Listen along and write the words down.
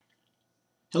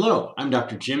Hello, I'm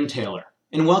Dr. Jim Taylor,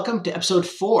 and welcome to episode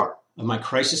 4 of my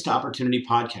Crisis to Opportunity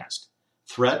podcast,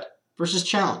 Threat versus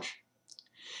Challenge.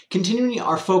 Continuing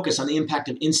our focus on the impact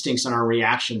of instincts on our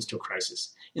reactions to a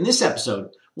crisis, in this episode,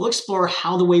 we'll explore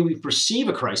how the way we perceive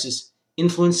a crisis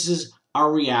influences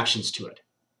our reactions to it.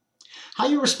 How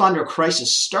you respond to a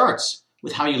crisis starts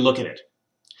with how you look at it.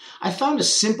 I found a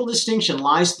simple distinction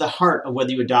lies at the heart of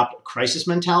whether you adopt a crisis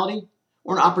mentality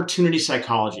or an opportunity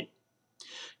psychology.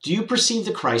 Do you perceive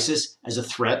the crisis as a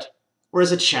threat or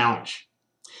as a challenge?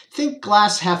 Think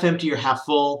glass half empty or half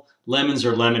full, lemons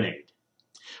or lemonade.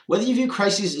 Whether you view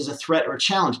crises as a threat or a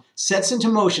challenge sets into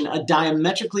motion a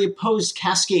diametrically opposed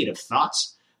cascade of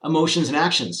thoughts, emotions, and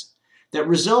actions that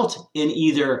result in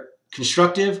either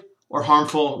constructive or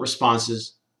harmful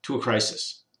responses to a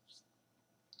crisis.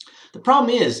 The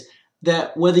problem is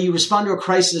that whether you respond to a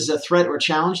crisis as a threat or a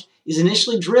challenge is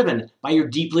initially driven by your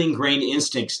deeply ingrained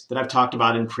instincts that I've talked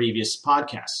about in previous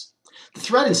podcasts. The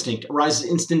threat instinct arises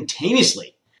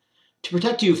instantaneously to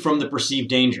protect you from the perceived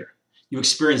danger. You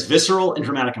experience visceral and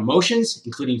dramatic emotions,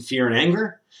 including fear and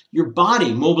anger. Your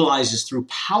body mobilizes through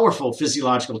powerful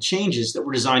physiological changes that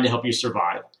were designed to help you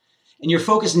survive. And your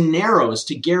focus narrows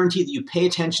to guarantee that you pay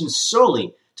attention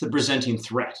solely to the presenting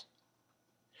threat.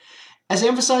 As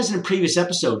emphasized in a previous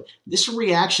episode, this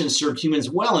reaction served humans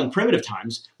well in primitive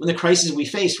times when the crises we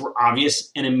faced were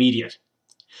obvious and immediate.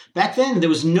 Back then, there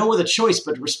was no other choice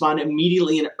but to respond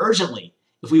immediately and urgently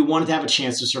if we wanted to have a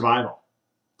chance of survival.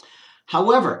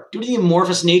 However, due to the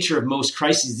amorphous nature of most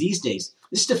crises these days,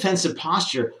 this defensive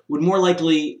posture would more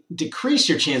likely decrease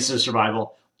your chances of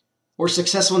survival or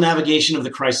successful navigation of the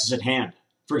crisis at hand.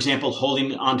 For example,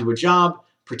 holding onto a job,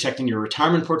 protecting your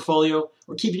retirement portfolio,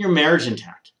 or keeping your marriage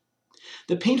intact.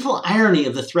 The painful irony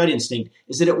of the threat instinct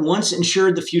is that it once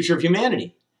ensured the future of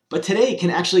humanity, but today can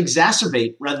actually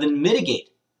exacerbate rather than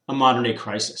mitigate a modern-day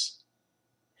crisis.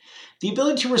 The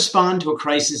ability to respond to a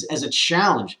crisis as a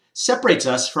challenge separates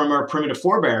us from our primitive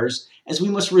forebears as we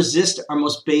must resist our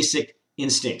most basic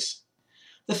instincts.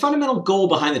 The fundamental goal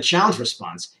behind the challenge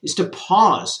response is to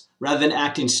pause rather than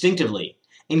act instinctively,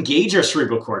 engage our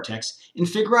cerebral cortex, and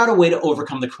figure out a way to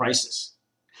overcome the crisis.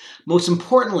 Most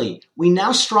importantly, we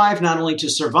now strive not only to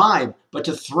survive, but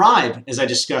to thrive, as I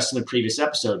discussed in the previous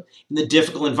episode, in the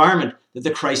difficult environment that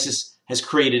the crisis has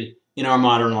created in our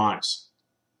modern lives.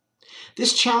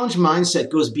 This challenge mindset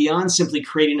goes beyond simply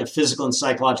creating a physical and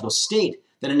psychological state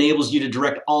that enables you to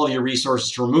direct all of your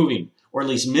resources to removing, or at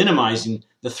least minimizing,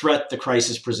 the threat the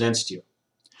crisis presents to you.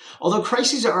 Although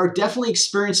crises are definitely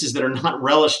experiences that are not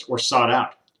relished or sought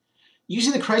out,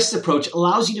 using the crisis approach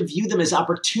allows you to view them as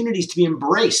opportunities to be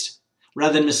embraced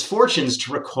rather than misfortunes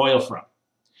to recoil from.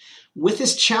 With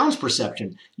this challenge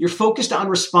perception, you're focused on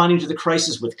responding to the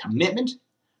crisis with commitment,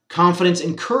 confidence,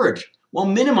 and courage while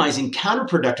minimizing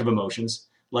counterproductive emotions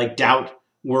like doubt,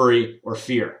 worry, or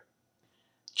fear.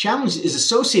 Challenge is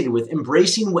associated with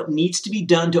embracing what needs to be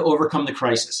done to overcome the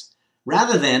crisis,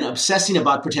 rather than obsessing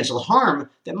about potential harm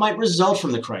that might result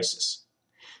from the crisis.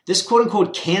 This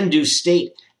quote-unquote can-do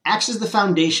state acts as the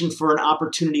foundation for an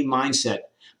opportunity mindset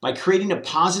by creating a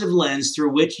positive lens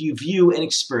through which you view and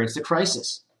experience the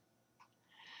crisis.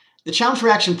 The challenge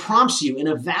reaction prompts you in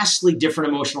a vastly different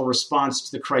emotional response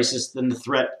to the crisis than the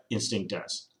threat instinct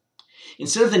does.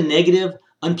 Instead of the negative,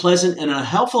 unpleasant, and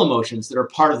unhelpful emotions that are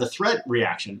part of the threat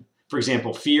reaction, for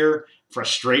example, fear,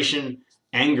 frustration,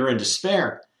 anger, and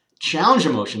despair, challenge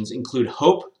emotions include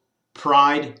hope,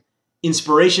 pride,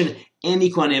 inspiration, and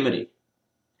equanimity.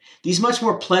 These much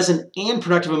more pleasant and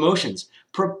productive emotions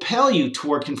propel you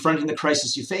toward confronting the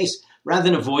crisis you face rather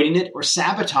than avoiding it or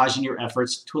sabotaging your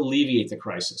efforts to alleviate the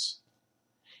crisis.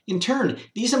 In turn,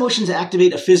 these emotions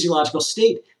activate a physiological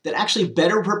state that actually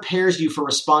better prepares you for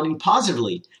responding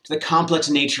positively to the complex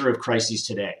nature of crises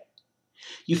today.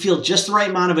 You feel just the right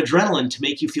amount of adrenaline to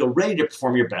make you feel ready to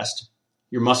perform your best.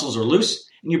 Your muscles are loose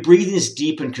and your breathing is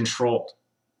deep and controlled.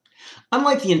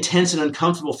 Unlike the intense and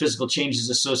uncomfortable physical changes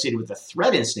associated with the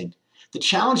threat instinct, the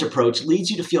challenge approach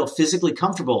leads you to feel physically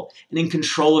comfortable and in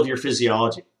control of your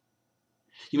physiology.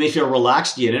 You may feel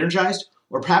relaxed yet energized,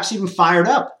 or perhaps even fired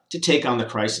up to take on the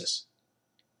crisis.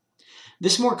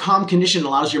 This more calm condition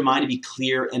allows your mind to be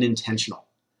clear and intentional.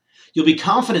 You'll be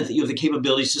confident that you have the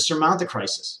capabilities to surmount the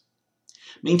crisis.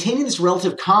 Maintaining this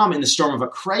relative calm in the storm of a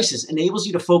crisis enables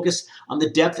you to focus on the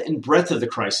depth and breadth of the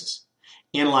crisis,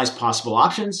 analyze possible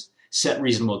options, set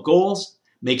reasonable goals,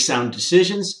 make sound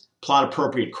decisions, plot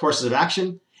appropriate courses of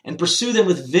action, and pursue them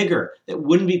with vigor that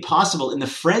wouldn't be possible in the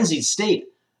frenzied state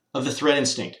of the threat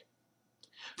instinct.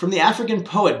 From the African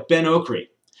poet Ben Okri,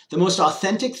 the most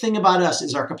authentic thing about us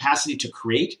is our capacity to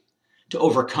create, to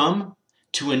overcome,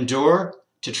 to endure,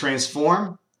 to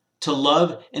transform, to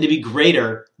love, and to be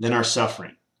greater than our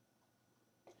suffering.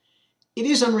 It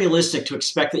is unrealistic to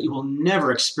expect that you will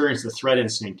never experience the threat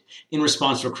instinct in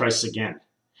response to a crisis again.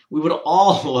 We would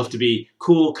all love to be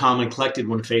cool, calm, and collected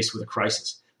when faced with a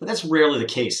crisis, but that's rarely the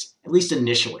case, at least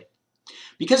initially.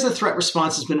 Because the threat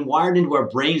response has been wired into our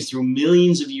brains through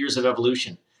millions of years of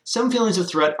evolution, some feelings of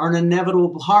threat are an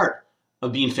inevitable part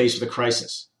of being faced with a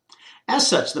crisis. As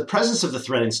such, the presence of the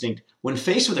threat instinct when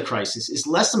faced with a crisis is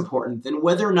less important than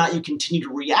whether or not you continue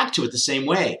to react to it the same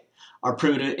way our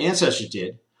primitive ancestors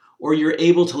did, or you're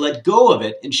able to let go of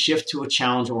it and shift to a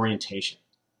challenge orientation.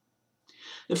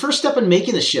 The first step in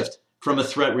making the shift from a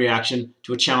threat reaction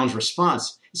to a challenge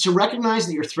response is to recognize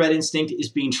that your threat instinct is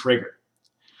being triggered.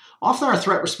 Often our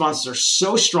threat responses are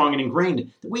so strong and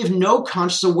ingrained that we have no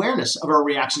conscious awareness of our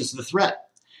reactions to the threat.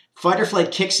 Fight or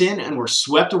flight kicks in and we're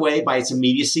swept away by its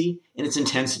immediacy and its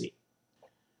intensity.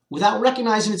 Without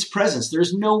recognizing its presence, there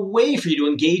is no way for you to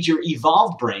engage your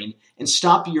evolved brain and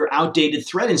stop your outdated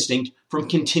threat instinct from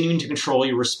continuing to control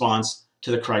your response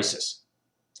to the crisis.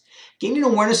 Gaining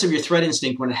awareness of your threat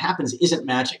instinct when it happens isn't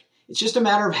magic. It's just a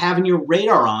matter of having your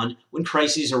radar on when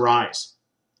crises arise.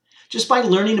 Just by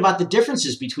learning about the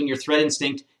differences between your threat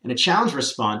instinct and a challenge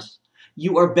response,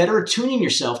 you are better attuning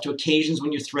yourself to occasions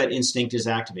when your threat instinct is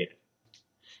activated.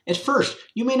 At first,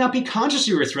 you may not be conscious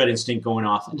of your threat instinct going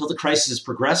off until the crisis has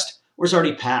progressed or has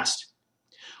already passed.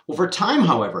 Over time,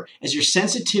 however, as your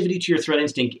sensitivity to your threat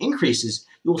instinct increases,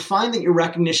 you will find that your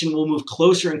recognition will move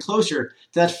closer and closer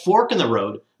to that fork in the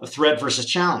road of threat versus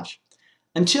challenge.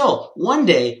 Until one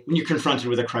day, when you're confronted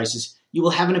with a crisis, you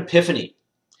will have an epiphany.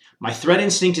 My threat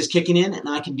instinct is kicking in and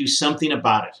I can do something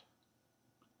about it.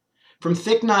 From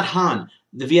Thich Nhat Hanh,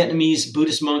 the Vietnamese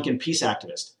Buddhist monk and peace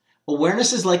activist,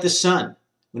 awareness is like the sun.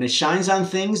 When it shines on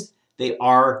things, they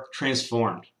are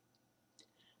transformed.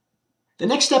 The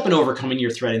next step in overcoming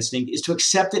your threat instinct is to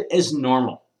accept it as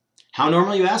normal. How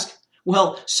normal, you ask?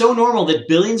 Well, so normal that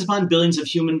billions upon billions of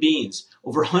human beings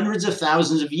over hundreds of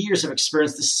thousands of years have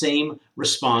experienced the same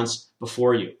response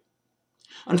before you.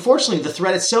 Unfortunately, the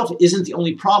threat itself isn't the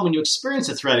only problem when you experience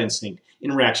a threat instinct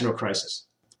in reaction to a crisis.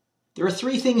 There are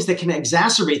three things that can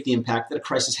exacerbate the impact that a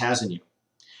crisis has on you.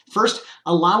 First,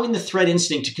 allowing the threat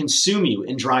instinct to consume you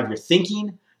and drive your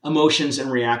thinking, emotions,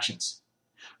 and reactions.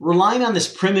 Relying on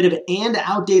this primitive and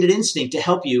outdated instinct to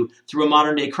help you through a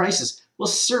modern-day crisis will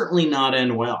certainly not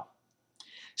end well.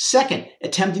 Second,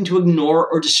 attempting to ignore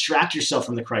or distract yourself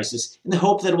from the crisis in the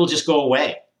hope that it will just go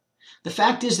away. The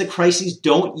fact is that crises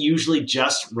don't usually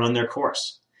just run their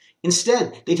course.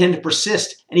 Instead, they tend to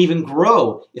persist and even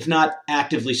grow if not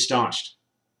actively staunched.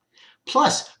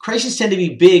 Plus, crises tend to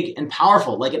be big and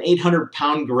powerful, like an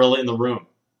 800-pound gorilla in the room.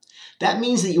 That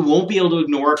means that you won't be able to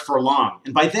ignore it for long,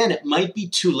 and by then it might be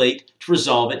too late to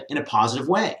resolve it in a positive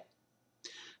way.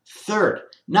 Third,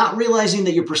 not realizing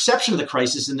that your perception of the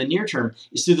crisis in the near term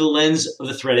is through the lens of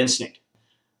the threat instinct.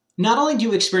 Not only do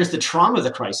you experience the trauma of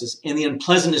the crisis and the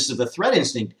unpleasantness of the threat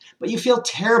instinct, but you feel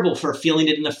terrible for feeling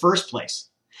it in the first place.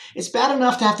 It's bad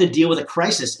enough to have to deal with a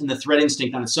crisis and the threat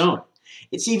instinct on its own.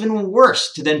 It's even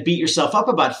worse to then beat yourself up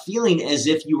about feeling as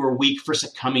if you were weak for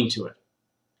succumbing to it.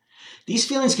 These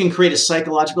feelings can create a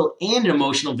psychological and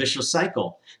emotional vicious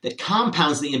cycle that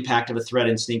compounds the impact of a threat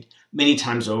instinct many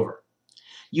times over.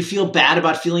 You feel bad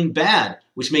about feeling bad,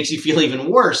 which makes you feel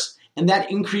even worse, and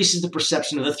that increases the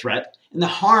perception of the threat and the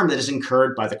harm that is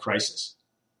incurred by the crisis.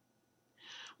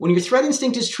 When your threat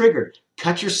instinct is triggered,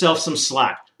 cut yourself some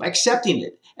slack by accepting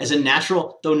it as a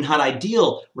natural, though not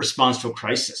ideal, response to a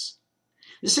crisis.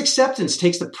 This acceptance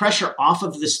takes the pressure off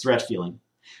of this threat feeling,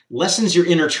 lessens your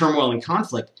inner turmoil and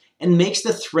conflict, and makes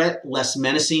the threat less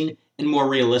menacing and more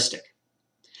realistic.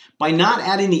 By not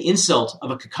adding the insult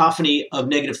of a cacophony of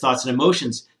negative thoughts and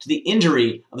emotions to the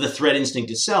injury of the threat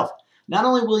instinct itself, not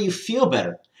only will you feel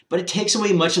better, but it takes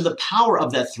away much of the power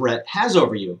of that threat has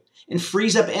over you and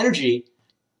frees up energy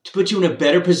to put you in a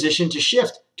better position to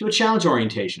shift to a challenge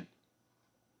orientation.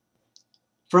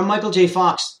 From Michael J.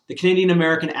 Fox, the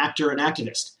Canadian-American actor and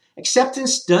activist,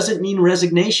 acceptance doesn't mean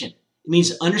resignation. It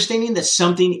means understanding that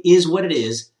something is what it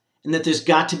is and that there's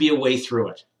got to be a way through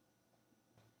it.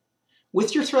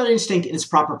 With your threat instinct in its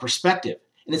proper perspective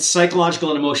and its psychological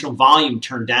and emotional volume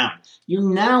turned down, you're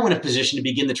now in a position to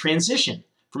begin the transition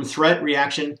from threat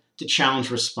reaction to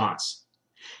challenge response.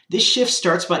 This shift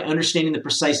starts by understanding the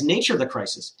precise nature of the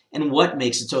crisis and what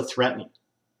makes it so threatening.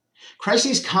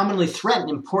 Crises commonly threaten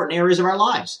important areas of our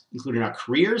lives, including our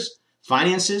careers,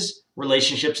 finances,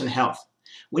 relationships, and health.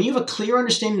 When you have a clear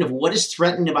understanding of what is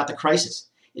threatening about the crisis,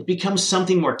 it becomes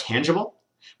something more tangible,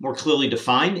 more clearly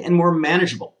defined, and more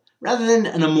manageable, rather than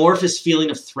an amorphous feeling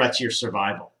of threat to your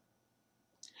survival.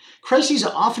 Crises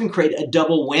often create a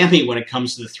double whammy when it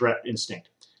comes to the threat instinct.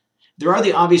 There are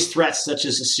the obvious threats such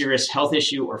as a serious health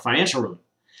issue or financial ruin,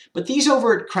 but these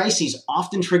overt crises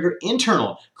often trigger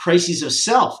internal crises of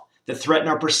self that threaten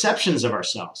our perceptions of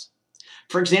ourselves.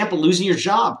 For example, losing your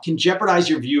job can jeopardize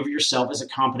your view of yourself as a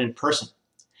competent person.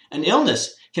 An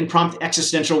illness can prompt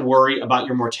existential worry about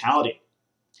your mortality.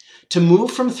 To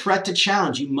move from threat to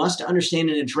challenge, you must understand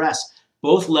and address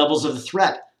both levels of the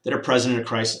threat that are present in a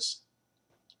crisis.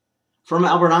 From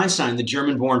Albert Einstein, the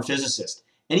German-born physicist,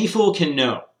 any fool can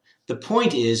know. The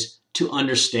point is to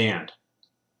understand.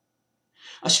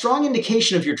 A strong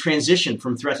indication of your transition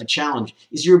from threat to challenge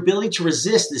is your ability to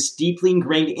resist this deeply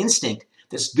ingrained instinct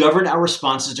that's governed our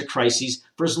responses to crises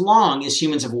for as long as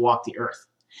humans have walked the earth.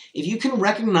 If you can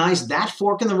recognize that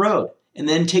fork in the road and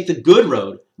then take the good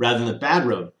road rather than the bad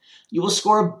road, you will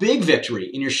score a big victory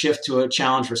in your shift to a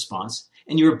challenge response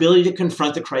and your ability to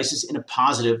confront the crisis in a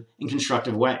positive and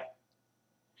constructive way.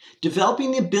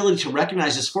 Developing the ability to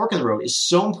recognize this fork in the road is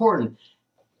so important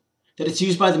that it's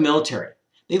used by the military.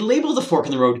 They label the fork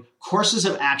in the road courses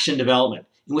of action development,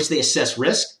 in which they assess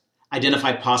risk,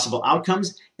 identify possible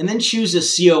outcomes, and then choose a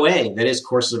COA, that is,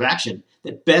 courses of action,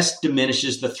 that best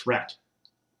diminishes the threat.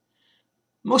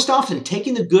 Most often,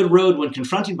 taking the good road when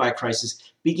confronted by a crisis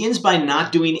begins by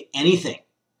not doing anything.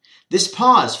 This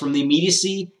pause from the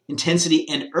immediacy, intensity,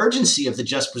 and urgency of the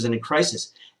just presented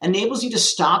crisis enables you to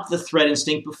stop the threat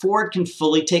instinct before it can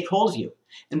fully take hold of you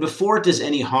and before it does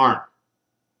any harm.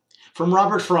 From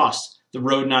Robert Frost, The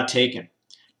Road Not Taken.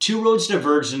 Two roads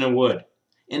diverged in a wood,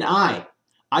 and I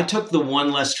took the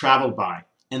one less traveled by,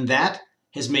 and that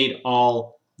has made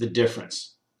all the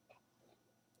difference.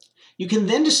 You can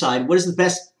then decide what is the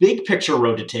best big picture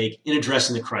road to take in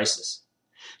addressing the crisis.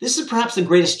 This is perhaps the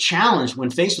greatest challenge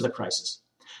when faced with a crisis.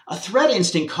 A threat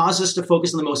instinct causes us to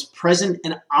focus on the most present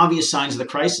and obvious signs of the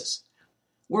crisis.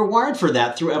 We're wired for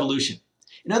that through evolution.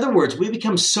 In other words, we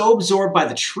become so absorbed by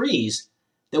the trees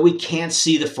that we can't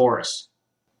see the forest.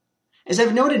 As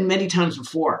I've noted many times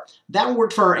before, that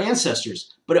worked for our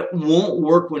ancestors, but it won't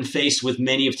work when faced with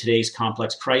many of today's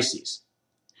complex crises.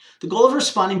 The goal of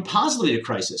responding positively to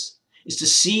crisis is to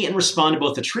see and respond to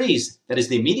both the trees, that is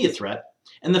the immediate threat,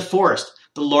 and the forest,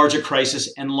 the larger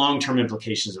crisis and long-term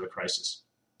implications of a crisis.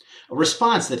 A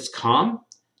response that's calm,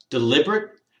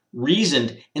 deliberate,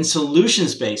 reasoned, and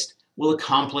solutions-based will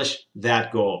accomplish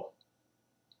that goal.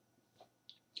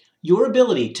 Your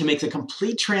ability to make the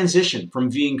complete transition from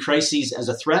viewing crises as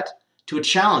a threat to a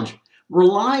challenge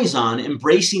relies on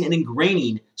embracing and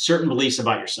ingraining certain beliefs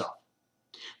about yourself.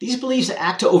 These beliefs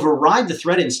act to override the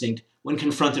threat instinct when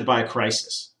confronted by a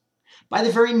crisis. By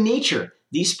their very nature,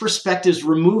 these perspectives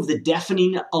remove the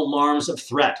deafening alarms of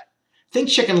threat. Think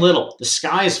Chicken Little, the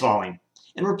sky is falling,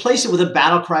 and replace it with a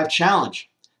battle cry of challenge.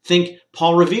 Think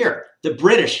Paul Revere, the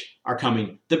British are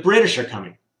coming, the British are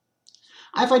coming.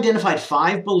 I've identified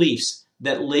 5 beliefs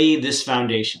that lay this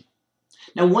foundation.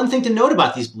 Now, one thing to note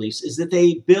about these beliefs is that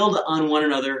they build on one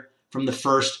another from the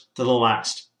first to the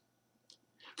last.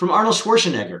 From Arnold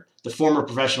Schwarzenegger, the former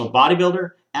professional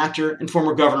bodybuilder, actor, and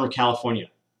former governor of California.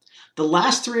 The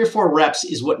last 3 or 4 reps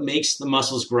is what makes the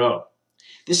muscles grow.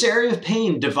 This area of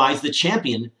pain divides the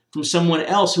champion from someone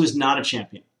else who is not a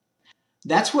champion.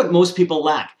 That's what most people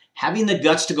lack, having the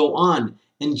guts to go on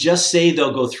and just say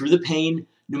they'll go through the pain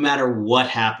no matter what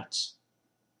happens.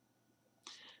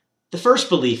 The first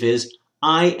belief is,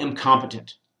 I am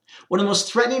competent. One of the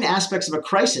most threatening aspects of a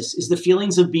crisis is the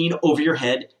feelings of being over your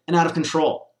head and out of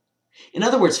control. In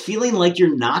other words, feeling like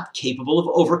you're not capable of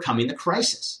overcoming the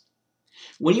crisis.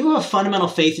 When you have a fundamental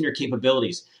faith in your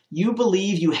capabilities, you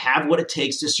believe you have what it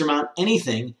takes to surmount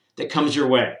anything that comes your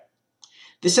way.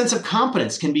 This sense of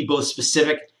competence can be both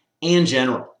specific and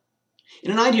general.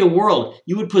 In an ideal world,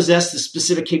 you would possess the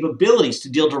specific capabilities to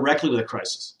deal directly with a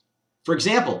crisis. For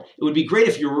example, it would be great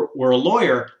if you were a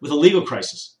lawyer with a legal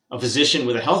crisis, a physician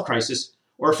with a health crisis,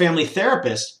 or a family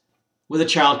therapist with a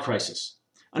child crisis.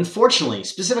 Unfortunately,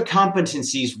 specific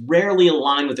competencies rarely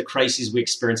align with the crises we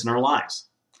experience in our lives.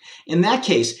 In that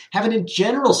case, having a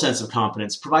general sense of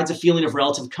competence provides a feeling of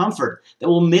relative comfort that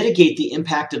will mitigate the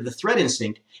impact of the threat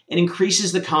instinct and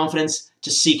increases the confidence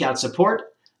to seek out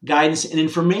support, guidance, and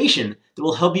information that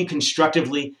will help you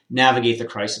constructively navigate the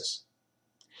crisis.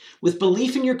 With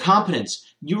belief in your competence,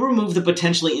 you remove the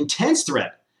potentially intense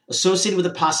threat associated with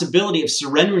the possibility of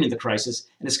surrendering to the crisis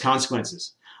and its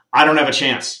consequences. I don't have a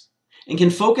chance, and can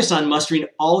focus on mustering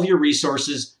all of your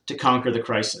resources to conquer the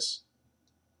crisis.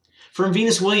 From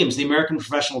Venus Williams, the American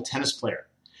professional tennis player.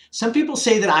 Some people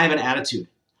say that I have an attitude.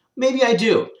 Maybe I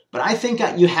do, but I think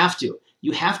you have to.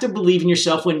 You have to believe in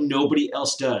yourself when nobody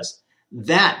else does.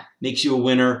 That makes you a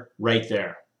winner right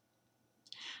there.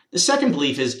 The second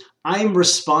belief is, I'm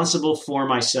responsible for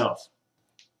myself.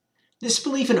 This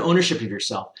belief in ownership of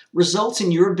yourself results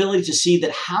in your ability to see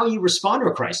that how you respond to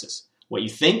a crisis, what you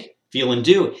think, feel, and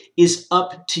do, is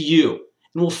up to you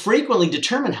and will frequently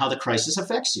determine how the crisis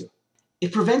affects you.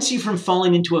 It prevents you from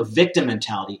falling into a victim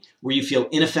mentality where you feel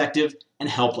ineffective and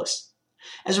helpless.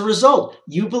 As a result,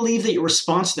 you believe that your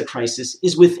response to the crisis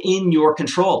is within your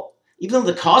control, even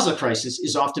though the cause of the crisis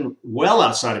is often well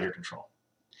outside of your control.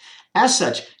 As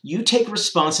such, you take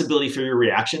responsibility for your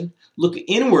reaction, look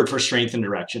inward for strength and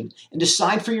direction, and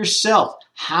decide for yourself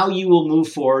how you will move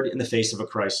forward in the face of a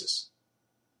crisis.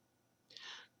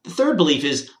 The third belief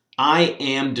is, I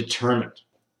am determined.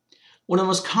 One of the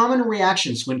most common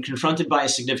reactions when confronted by a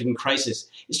significant crisis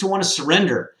is to want to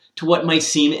surrender to what might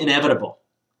seem inevitable.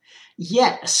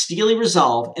 Yet, a steely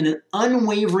resolve and an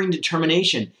unwavering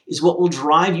determination is what will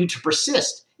drive you to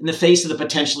persist in the face of the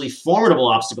potentially formidable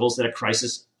obstacles that a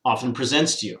crisis often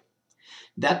presents to you.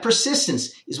 That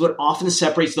persistence is what often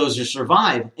separates those who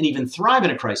survive and even thrive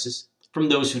in a crisis from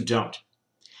those who don't.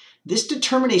 This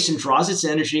determination draws its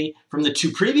energy from the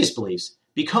two previous beliefs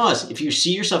because if you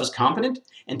see yourself as competent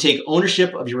and take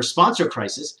ownership of your response to a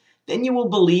crisis, then you will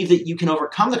believe that you can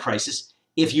overcome the crisis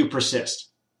if you persist.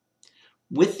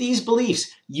 With these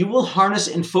beliefs, you will harness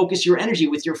and focus your energy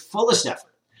with your fullest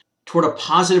effort toward a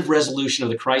positive resolution of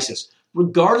the crisis,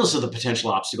 regardless of the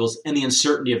potential obstacles and the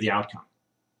uncertainty of the outcome.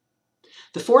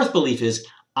 The fourth belief is,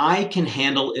 I can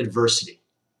handle adversity.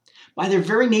 By their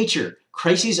very nature,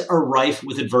 crises are rife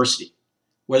with adversity,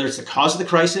 whether it's the cause of the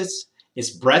crisis, its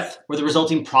breadth, or the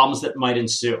resulting problems that might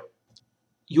ensue.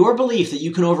 Your belief that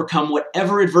you can overcome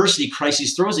whatever adversity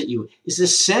crisis throws at you is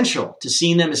essential to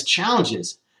seeing them as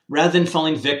challenges rather than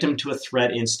falling victim to a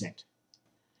threat instinct.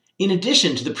 In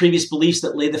addition to the previous beliefs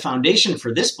that lay the foundation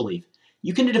for this belief,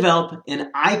 you can develop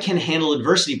an I can handle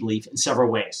adversity belief in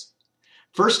several ways.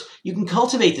 First, you can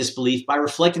cultivate this belief by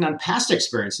reflecting on past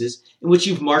experiences in which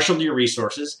you've marshaled your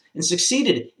resources and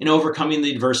succeeded in overcoming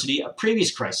the adversity of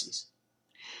previous crises.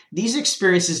 These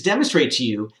experiences demonstrate to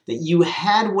you that you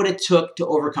had what it took to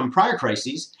overcome prior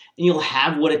crises, and you'll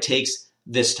have what it takes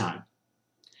this time.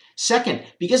 Second,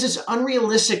 because it's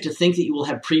unrealistic to think that you will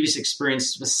have previous experience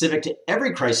specific to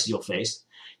every crisis you'll face,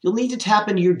 you'll need to tap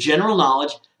into your general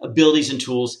knowledge, abilities, and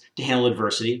tools to handle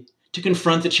adversity, to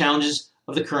confront the challenges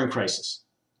of the current crisis.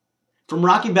 From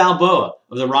Rocky Balboa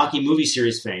of the Rocky movie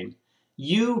series fame,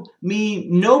 you, me,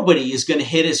 nobody is going to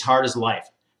hit as hard as life.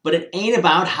 But it ain't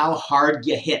about how hard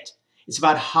you hit. It's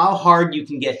about how hard you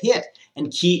can get hit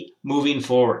and keep moving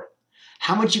forward.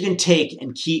 How much you can take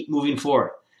and keep moving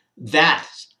forward.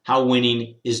 That's how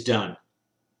winning is done.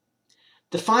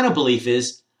 The final belief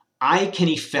is, I can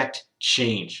effect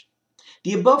change.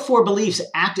 The above four beliefs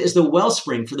act as the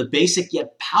wellspring for the basic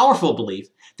yet powerful belief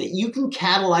that you can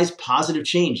catalyze positive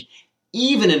change,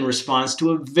 even in response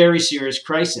to a very serious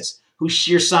crisis, whose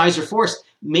sheer size or force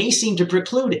may seem to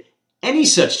preclude any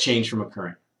such change from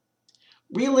occurring.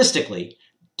 Realistically,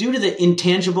 due to the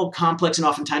intangible, complex, and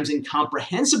oftentimes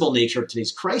incomprehensible nature of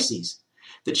today's crises,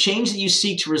 the change that you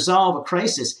seek to resolve a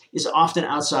crisis is often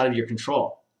outside of your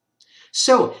control.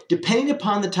 So, depending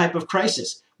upon the type of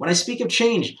crisis, when I speak of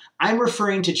change, I'm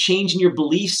referring to change in your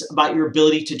beliefs about your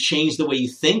ability to change the way you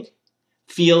think,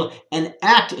 feel, and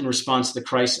act in response to the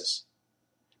crisis.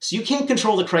 So you can't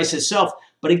control the crisis itself,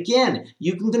 but again,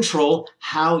 you can control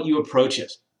how you approach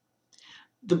it.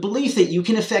 The belief that you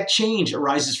can affect change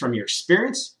arises from your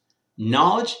experience,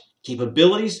 knowledge,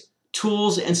 capabilities,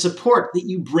 tools, and support that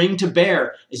you bring to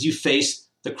bear as you face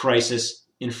the crisis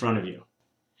in front of you.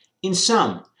 In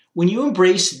sum, when you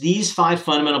embrace these 5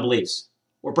 fundamental beliefs,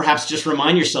 or perhaps just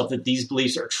remind yourself that these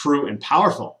beliefs are true and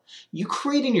powerful, you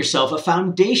create in yourself a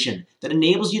foundation that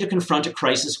enables you to confront a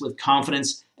crisis with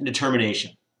confidence and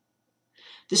determination.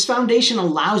 This foundation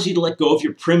allows you to let go of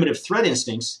your primitive threat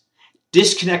instincts,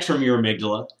 disconnect from your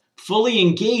amygdala, fully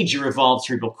engage your evolved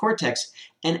cerebral cortex,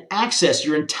 and access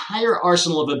your entire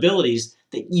arsenal of abilities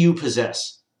that you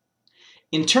possess.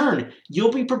 In turn,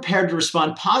 you'll be prepared to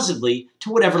respond positively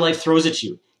to whatever life throws at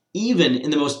you, even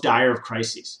in the most dire of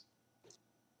crises.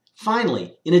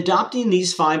 Finally, in adopting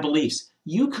these 5 beliefs,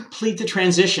 you complete the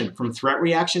transition from threat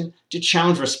reaction to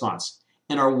challenge response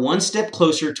and are one step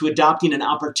closer to adopting an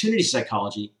opportunity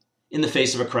psychology in the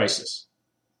face of a crisis.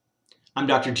 I'm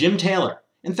Dr. Jim Taylor,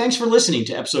 and thanks for listening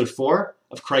to episode 4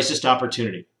 of Crisis to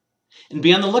Opportunity. And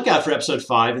be on the lookout for episode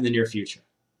 5 in the near future.